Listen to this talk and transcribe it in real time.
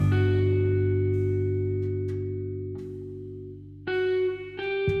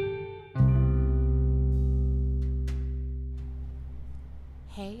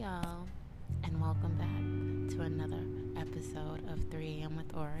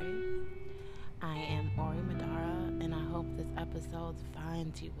Ori. I am Ori Madara, and I hope this episode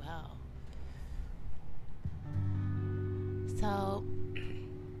finds you well. So,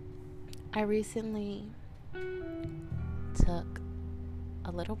 I recently took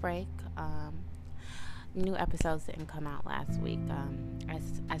a little break. New episodes didn't come out last week.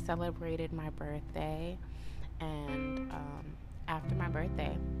 I celebrated my birthday, and after my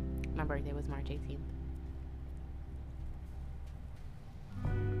birthday was March 18th.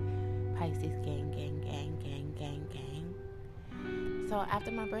 Pisces gang, gang, gang, gang, gang, gang. So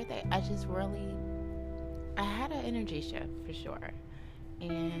after my birthday, I had an energy shift for sure.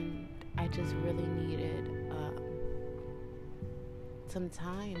 And I just really needed some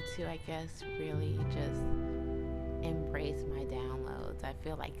time to, I guess, really just embrace my downloads. I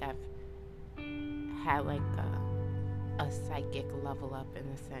feel like I've had like a psychic level up in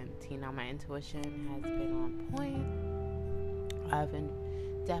a sense. My intuition has been on point. I've been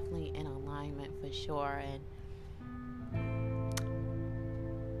definitely in alignment for sure. And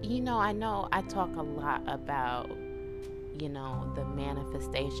I know I talk a lot about the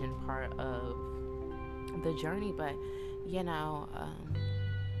manifestation part of the journey, but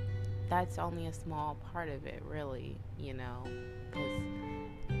that's only a small part of it, really, because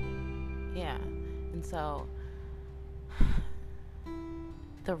yeah. And so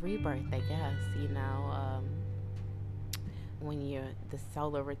the rebirth, I guess, when you're the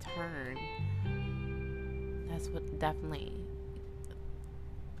solar return, that's what definitely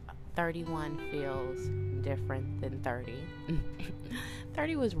 31 feels different than 30.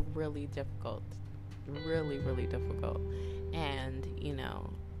 30 was really difficult, really, really difficult. And,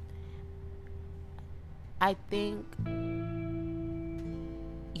 I think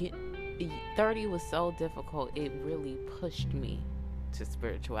 30 was so difficult, it really pushed me to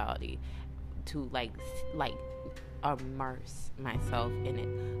spirituality, to like immerse myself in it.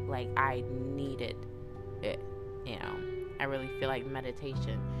 Like, I needed it, I really feel like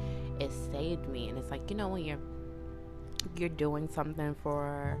meditation, it saved me. And it's like, when you're doing something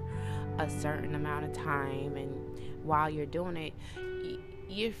for a certain amount of time, and while you're doing it,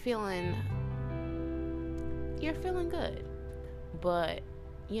 you're feeling good, but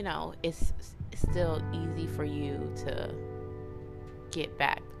it's still easy for you to get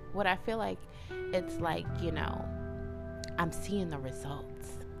back. What I feel like, it's like, I'm seeing the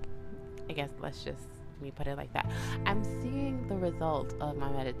results. I guess let me put it like that. I'm seeing the results of my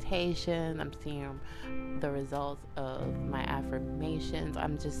meditation. I'm seeing the results of my affirmations.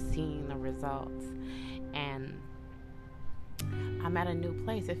 I'm just seeing the results. And I'm at a new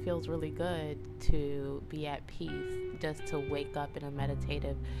place. It feels really good to be at peace, just to wake up in a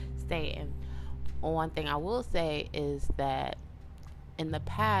meditative state. And one thing I will say is that in the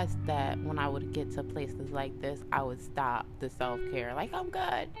past, that when I would get to places like this, I would stop the self-care. Like, I'm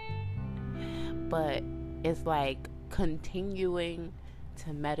good. But it's like continuing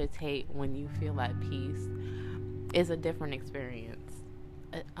to meditate when you feel at peace is a different experience.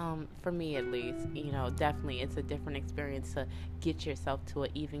 For me at least, definitely it's a different experience to get yourself to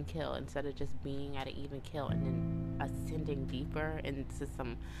an even kill instead of just being at an even kill and then ascending deeper into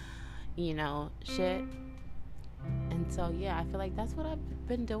some, shit. And so, yeah, I feel like that's what I've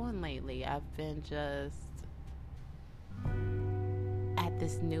been doing lately. I've been just at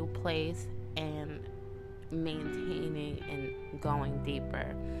this new place and maintaining and going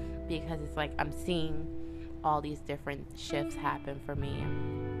deeper, because it's like I'm seeing all these different shifts happen for me.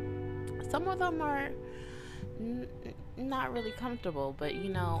 Some of them are not really comfortable, but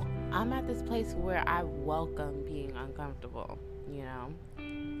I'm at this place where I welcome being uncomfortable.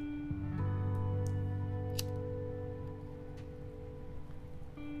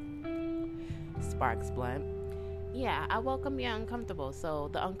 Sparks blunt. Yeah, I welcome being uncomfortable. So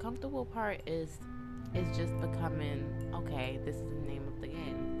the uncomfortable part is just becoming, okay, this is the name of the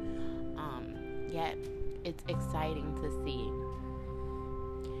game. Yet it's exciting to see.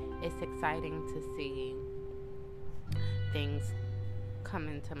 It's exciting to see things come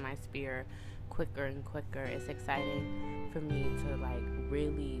into my sphere quicker and quicker. It's exciting for me to like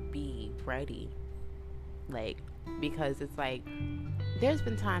really be ready. Like, because it's like there's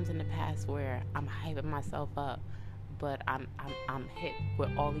been times in the past where I'm hyping myself up, but I'm hit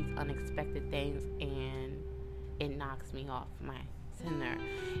with all these unexpected things, and it knocks me off my center.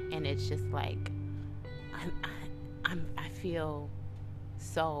 And it's just like I feel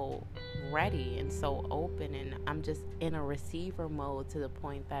so ready and so open, and I'm just in a receiver mode to the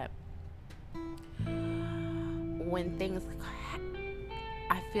point that when things,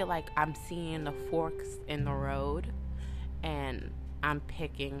 I feel like I'm seeing the forks in the road, and I'm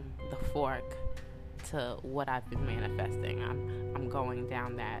picking the fork to what I've been manifesting. I'm going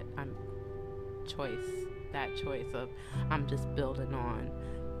down that choice of I'm just building on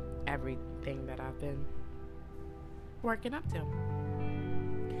everything that I've been working up to.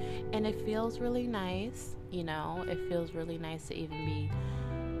 And it feels really nice, it feels really nice to even be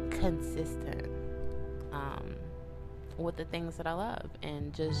consistent with the things that I love,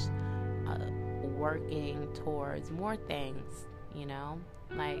 and just working towards more things,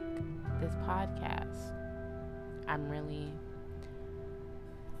 like this podcast.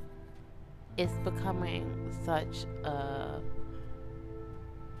 It's becoming such an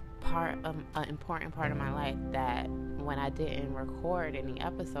important part of my life that when I didn't record any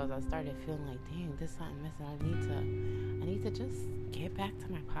episodes, I started feeling like, dang, there's something missing. I need to just get back to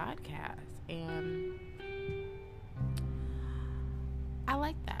my podcast. And I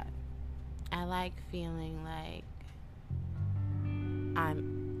like that. I like feeling like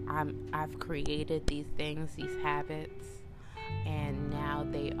I've created these things, these habits, and now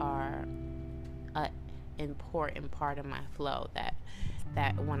they are an important part of my flow, that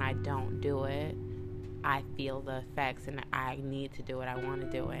when I don't do it, I feel the effects, and I need to do it, I want to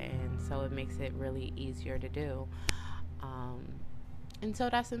do it, and so it makes it really easier to do. And so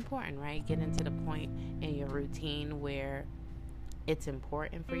that's important, right? Getting to the point in your routine where it's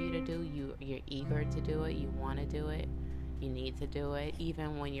important for you to do, you're eager to do it, you want to do it, you need to do it.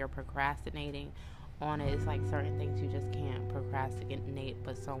 Even when you're procrastinating on it, it's like certain things you just can't procrastinate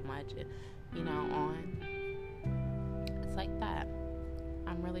but so much, on. It's like that.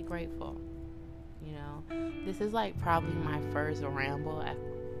 I'm really grateful. This is like probably my first ramble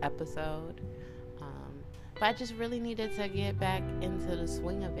episode. But I just really needed to get back into the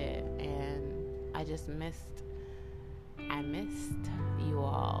swing of it, and I missed you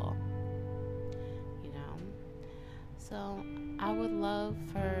all, So I would love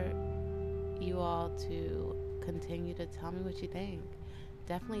for you all to continue to tell me what you think.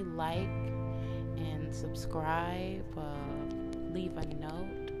 Definitely like and subscribe, leave a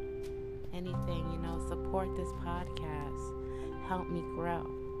note, anything, support this podcast, help me grow,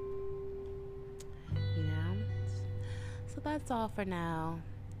 So that's all for now.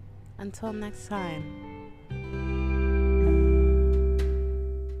 Until next time.